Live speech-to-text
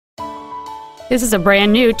This is a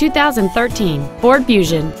brand new 2013 Ford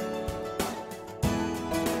Fusion.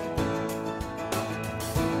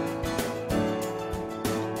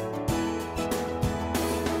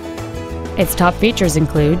 Its top features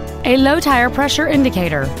include a low tire pressure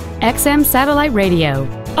indicator, XM satellite radio,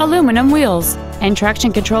 aluminum wheels, and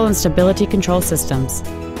traction control and stability control systems.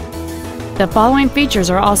 The following features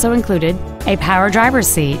are also included: a power driver's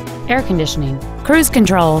seat, air conditioning, cruise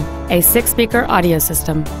control, a 6-speaker audio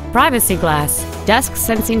system, privacy glass, dusk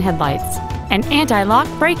sensing headlights, an anti-lock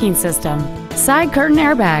braking system, side curtain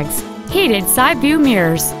airbags, heated side view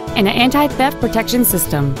mirrors, and an anti-theft protection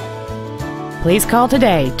system. Please call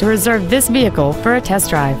today to reserve this vehicle for a test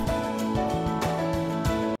drive.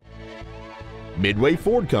 Midway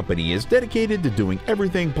Ford Company is dedicated to doing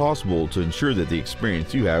everything possible to ensure that the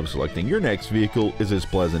experience you have selecting your next vehicle is as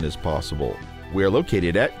pleasant as possible. We are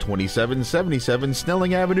located at 2777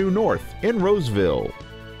 Snelling Avenue North in Roseville.